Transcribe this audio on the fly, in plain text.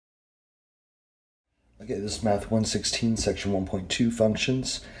Okay, this is Math 116, Section 1.2,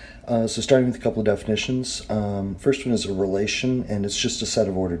 Functions. So starting with a couple of definitions. First one is a relation, and it's just a set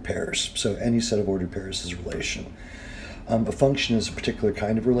of ordered pairs. So any set of ordered pairs is a relation. A function is a particular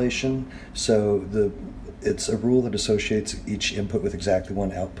kind of relation, so it's a rule that associates each input with exactly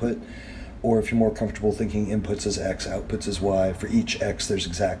one output. Or if you're more comfortable thinking inputs as x, outputs as y, for each x there's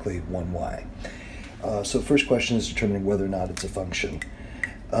exactly one y. So the first question is determining whether or not it's a function.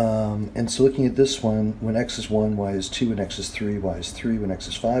 And so looking at this one, when x is 1, y is 2, when x is 3, y is 3, when x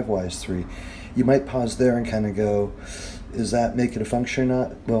is 5, y is 3, you might pause there and kind of go, does that make it a function or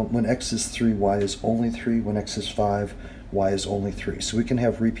not? Well, when x is 3, y is only 3, when x is 5, y is only 3. So we can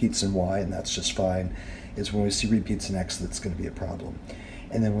have repeats in y, and that's just fine. It's when we see repeats in x that's going to be a problem.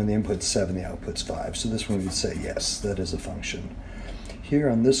 And then when the input's 7, the output's 5. So this one we would say, yes, that is a function. Here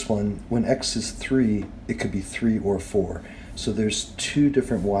on this one, when x is 3, it could be 3 or 4. So there's two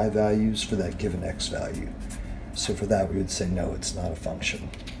different y values for that given x value. So for that we would say no, it's not a function.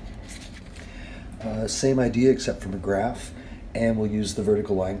 Same idea except from a graph, and we'll use the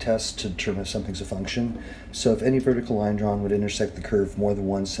vertical line test to determine if something's a function. So if any vertical line drawn would intersect the curve more than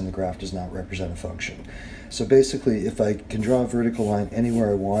once, then the graph does not represent a function. So basically, if I can draw a vertical line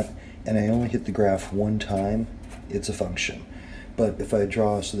anywhere I want and I only hit the graph one time, it's a function. But if I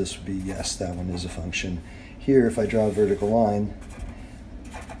draw, so this would be yes, that one is a function. Here, if I draw a vertical line,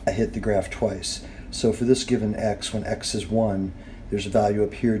 I hit the graph twice. So for this given x, when x is 1, there's a value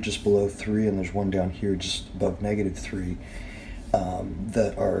up here just below 3, and there's one down here just above -3,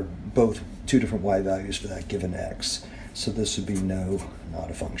 that are both two different y values for that given x. So this would be no,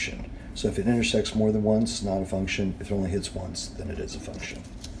 not a function. So if it intersects more than once, not a function. If it only hits once, then it is a function.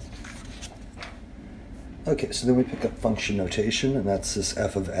 Okay, so then we pick up function notation, and that's this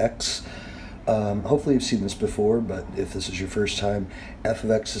f of x. Hopefully you've seen this before, but if this is your first time, f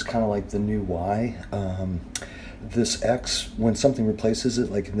of x is kind of like the new y. This x, when something replaces it,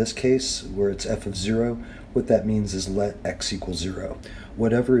 like in this case, where it's f of 0, what that means is let x equal 0.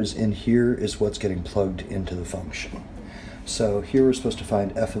 Whatever is in here is what's getting plugged into the function. So here we're supposed to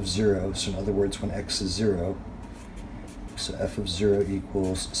find f of 0, so in other words, when x is 0, so f of 0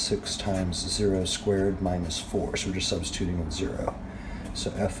 equals 6 times 0 squared minus 4, so we're just substituting in 0.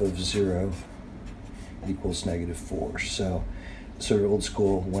 So f of 0 equals -4. So sort of old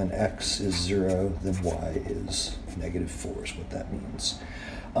school, when x is 0, then y is -4 is what that means.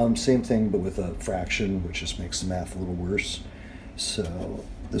 Same thing, but with a fraction, which just makes the math a little worse. So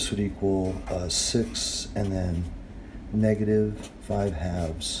this would equal 6 and then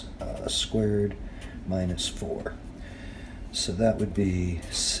 -5/2 squared minus 4. So that would be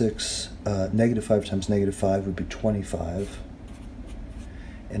 6, -5 times -5 would be 25,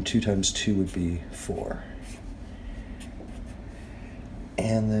 and 2 times 2 would be 4.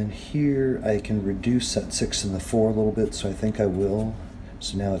 And then here I can reduce that 6 and the 4 a little bit, so I think I will.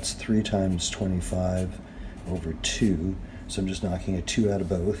 So now it's 3 times 25 over 2, so I'm just knocking a 2 out of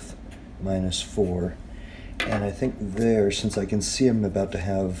both, minus 4. And I think there, since I can see I'm about to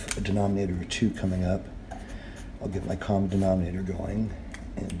have a denominator of 2 coming up, I'll get my common denominator going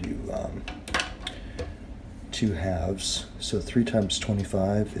and do 2 halves. So 3 times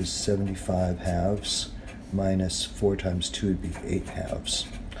 25 is 75 halves, minus 4 times 2 would be 8 halves.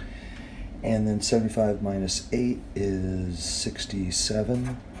 And then 75 minus 8 is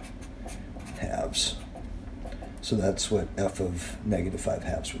 67 halves. So that's what f of -5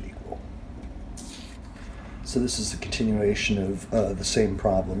 halves would equal. So this is a continuation of the same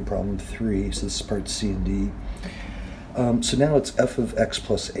problem, problem 3, so this is part C and D. So now it's f of x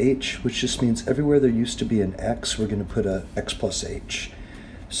plus h, which just means everywhere there used to be an x, we're going to put a x plus h.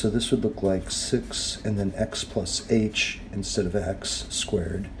 So this would look like 6 and then x plus h instead of x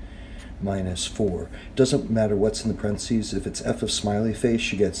squared minus 4. Doesn't matter what's in the parentheses. If it's f of smiley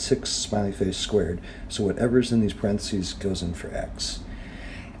face, you get 6 smiley face squared. So whatever's in these parentheses goes in for x.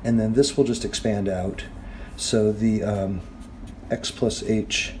 And then this will just expand out. So the x plus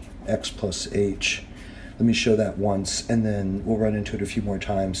h, let me show that once, and then we'll run into it a few more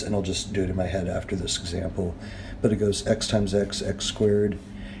times, and I'll just do it in my head after this example. But it goes x times x, x squared,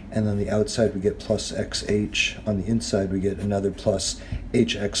 and then the outside we get plus xh. On the inside we get another plus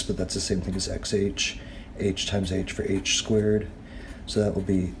hx, but that's the same thing as xh. H times h for h squared. So that will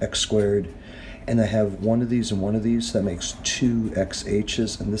be x squared. And I have one of these and one of these, so that makes 2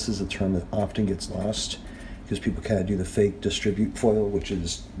 xh's, and this is a term that often gets lost because people kind of do the fake distribute FOIL, which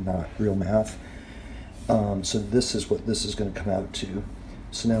is not real math. So this is what this is going to come out to.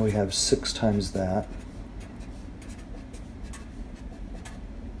 So now we have 6 times that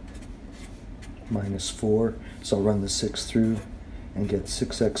minus 4. So I'll run the 6 through and get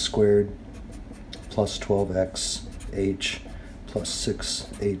 6x squared plus 12x h plus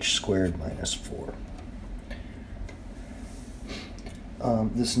 6h squared minus 4.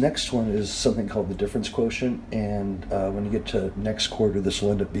 This next one is something called the difference quotient, and when you get to next quarter, this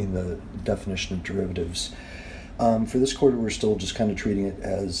will end up being the definition of derivatives. For this quarter, we're still just kind of treating it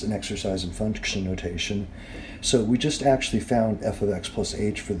as an exercise in function notation. So we just actually found f of x plus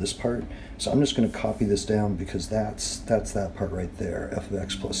h for this part. So I'm just going to copy this down because that's that part right there, f of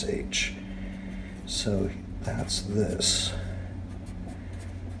x plus h. So that's this.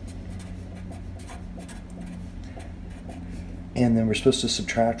 And then we're supposed to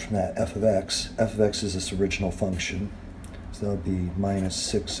subtract from that f of x. F of x is this original function. So that'll be minus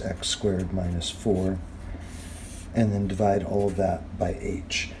 6x squared minus 4. And then divide all of that by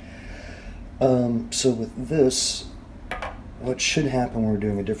h. So with this, what should happen when we're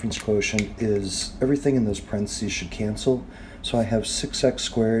doing a difference quotient is everything in those parentheses should cancel. So I have 6x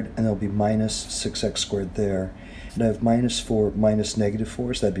squared, and there'll be minus 6x squared there. And I have minus 4 minus negative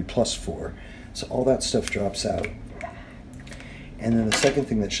 4, so that'd be plus 4. So all that stuff drops out. And then the second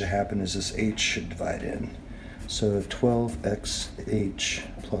thing that should happen is this h should divide in. So 12xh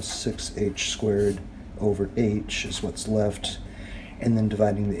plus 6h squared over h is what's left. And then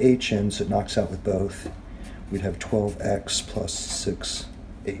dividing the h in so it knocks out with both, we'd have 12x plus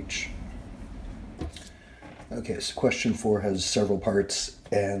 6h. Okay, so question 4 has several parts,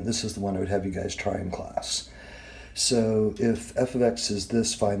 and this is the one I would have you guys try in class. So if f of x is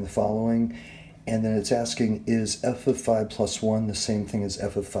this, find the following. And then it's asking, is f of 5 plus 1 the same thing as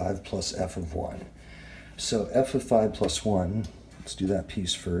f of 5 plus f of 1? So f of 5 plus 1, let's do that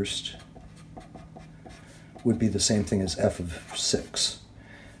piece first, would be the same thing as f of 6.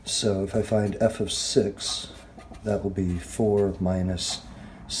 So if I find f of 6, that will be 4 minus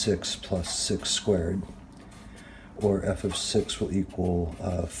 6 plus 6 squared. Or f of 6 will equal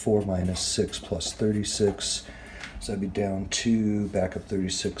 4 minus 6 plus 36. So that'd be down 2, back up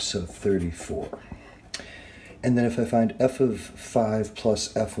 36, so 34. And then if I find f of 5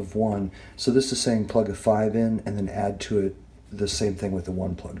 plus f of 1, so this is saying plug a 5 in and then add to it the same thing with the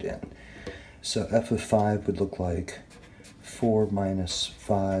 1 plugged in. So f of 5 would look like 4 minus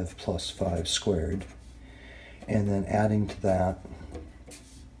 5 plus 5 squared. And then adding to that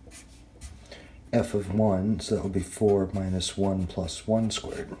f of 1, so that would be 4 minus 1 plus 1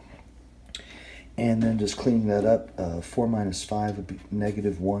 squared. And then just cleaning that up, 4 minus 5 would be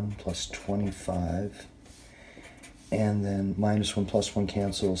negative 1 plus 25. And then minus 1 plus 1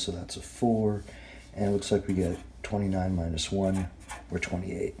 cancels, so that's a 4. And it looks like we get 29 minus 1, or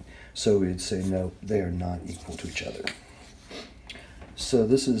 28. So we'd say, no, they are not equal to each other. So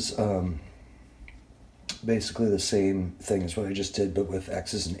this is basically the same thing as what I just did, but with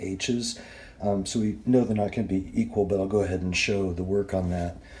x's and h's. So we know they're not going to be equal, but I'll go ahead and show the work on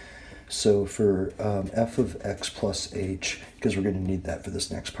that. So for f of x plus h, because we're going to need that for this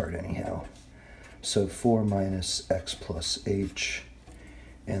next part anyhow. So 4 minus x plus h,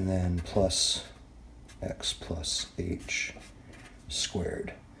 and then plus x plus h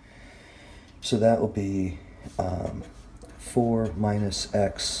squared. So that will be 4 minus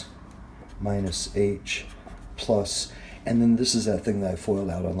x minus h plus, and then this is that thing that I foiled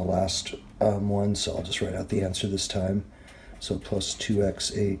out on the last one, so I'll just write out the answer this time. So plus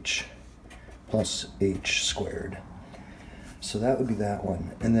 2xh plus h squared. So that would be that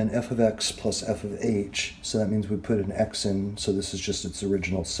one. And then f of x plus f of h, so that means we put an x in, so this is just its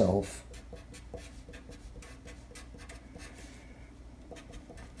original self.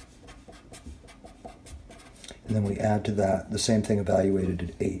 And then we add to that the same thing evaluated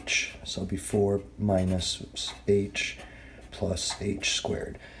at h. So it'll be 4 minus h plus h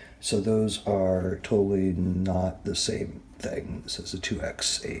squared. So those are totally not the same thing. This is a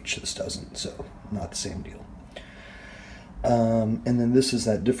 2xh, this doesn't, so not the same deal. And then this is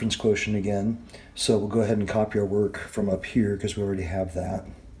that difference quotient again. So we'll go ahead and copy our work from up here because we already have that.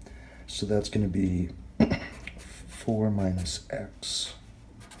 So that's going to be 4 minus x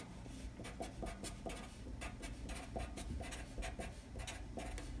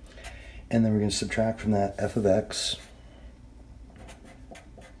and then we're going to subtract from that f of x.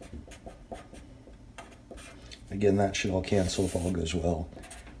 Again, that should all cancel if all goes well,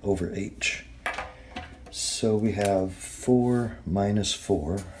 over h. So we have 4 minus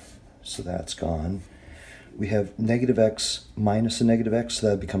 4, so that's gone. We have negative x minus a negative x, so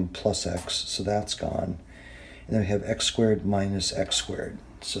that would become plus x, so that's gone. And then we have x squared minus x squared,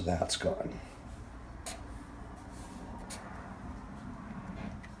 so that's gone.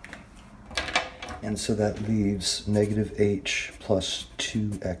 And so that leaves negative h plus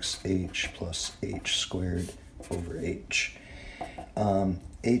 2xh plus h squared over h.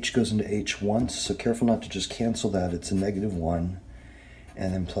 h goes into h once, so careful not to just cancel that. It's a negative 1,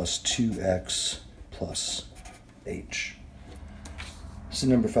 and then plus 2x plus h. So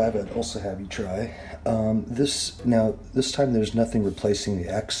number 5, I'd also have you try. This time there's nothing replacing the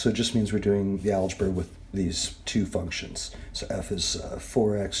x, so it just means we're doing the algebra with these two functions. So f is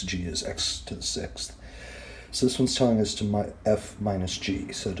 4x, g is x to the 6th. So this one's telling us to f minus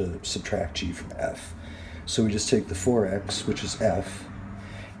g, so to subtract g from f. So we just take the 4x, which is f,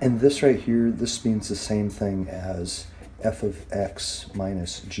 and this right here, this means the same thing as f of x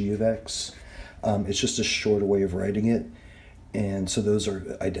minus g of x. It's just a shorter way of writing it, and so those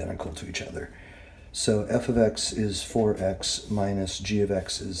are identical to each other. So f of x is 4x minus g of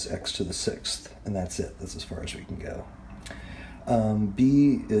x is x to the 6th, and that's it. That's as far as we can go.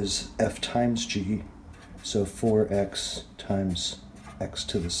 B is f times g, so 4x times x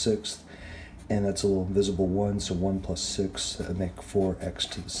to the 6th, and that's a little invisible 1, so 1 plus 6, that would make 4x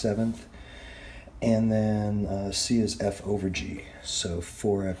to the 7th. And then C is f over g, so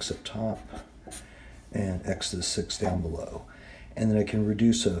 4x up top and x to the 6th down below. And then I can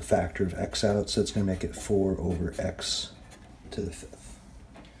reduce a factor of x out, so it's going to make it 4 over x to the 5th.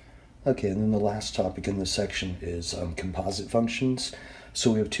 Okay, and then the last topic in this section is composite functions.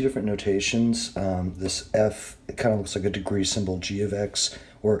 So we have two different notations. This f, it kind of looks like a degree symbol, g of x,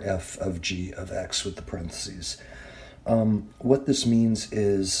 or f of g of x with the parentheses. What this means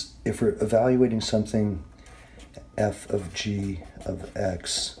is if we're evaluating something f of g of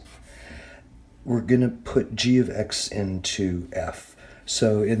x, we're going to put g of x into f.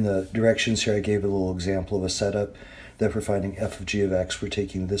 So in the directions here, I gave a little example of a setup that if we're finding f of g of x, we're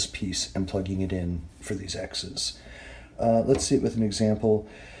taking this piece and plugging it in for these x's. Let's see it with an example.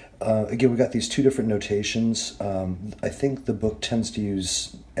 Again, we got these two different notations. I think the book tends to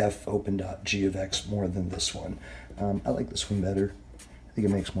use f open dot g of x more than this one. I like this one better. I think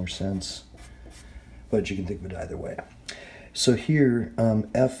it makes more sense, but you can think of it either way. So here,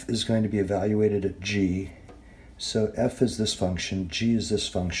 f is going to be evaluated at g. So f is this function, g is this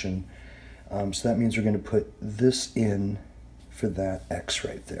function. So that means we're going to put this in for that x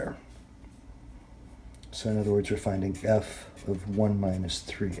right there. So in other words, we're finding f of 1 minus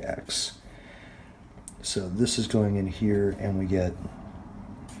 3x. So this is going in here, and we get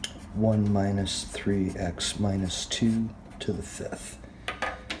 1 minus 3x minus 2 to the 5th.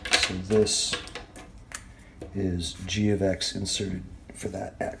 So this is g of x inserted for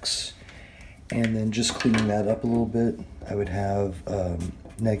that x. And then just cleaning that up a little bit, I would have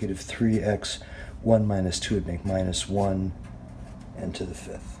negative 3x, 1 minus 2 would make minus 1, and to the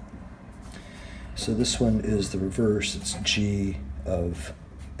 5th. So this one is the reverse. It's g of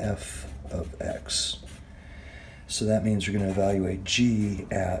f of x. So that means we're going to evaluate g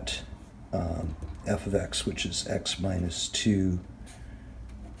at f of x, which is x minus 2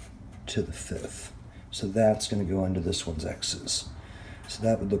 to the 5th. So that's going to go into this one's x's. So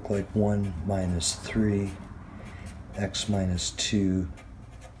that would look like 1 minus 3, x minus 2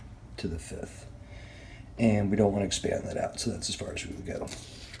 to the 5th. And we don't want to expand that out, so that's as far as we would go.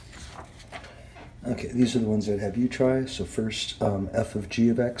 Okay, these are the ones I'd have you try. So first, f of g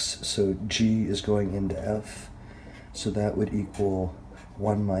of x. So g is going into f. So that would equal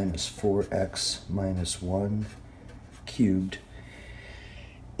 1 minus 4x minus 1 cubed.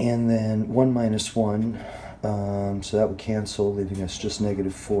 And then 1 minus 1, so that would cancel, leaving us just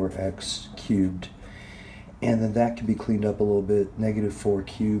negative 4x cubed. And then that could be cleaned up a little bit. Negative 4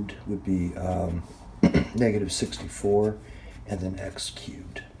 cubed would be negative 64, and then x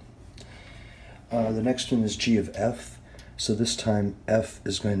cubed. The next one is g of f. So this time f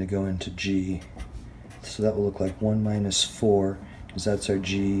is going to go into g. So that will look like 1 minus 4, because that's our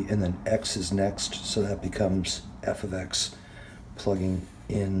g, and then x is next, so that becomes f of x plugging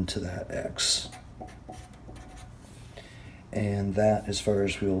into that x. And that, as far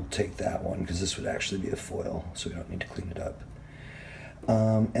as we'll take that one, because this would actually be a FOIL, so we don't need to clean it up.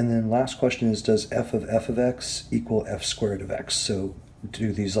 And then last question is, does f of x equal f squared of x? So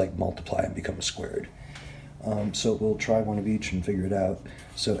do these like multiply and become a squared? So we'll try one of each and figure it out.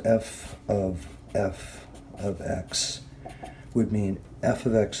 So f of x would mean f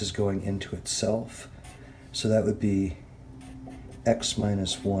of x is going into itself. So that would be x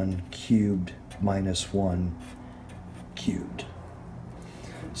minus 1 cubed minus 1 cubed.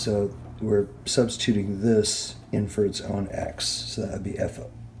 So we're substituting this in for its own x. So that would be f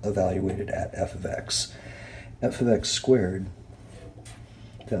evaluated at f of x. F of x squared,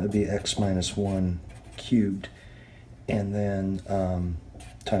 that would be x minus 1 cubed, and then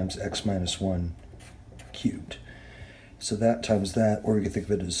times x minus 1 cubed. So that times that, or you could think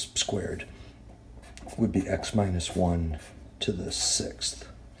of it as squared, would be x minus 1 to the 6th.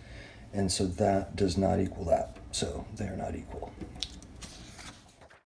 And so that does not equal that. So they are not equal.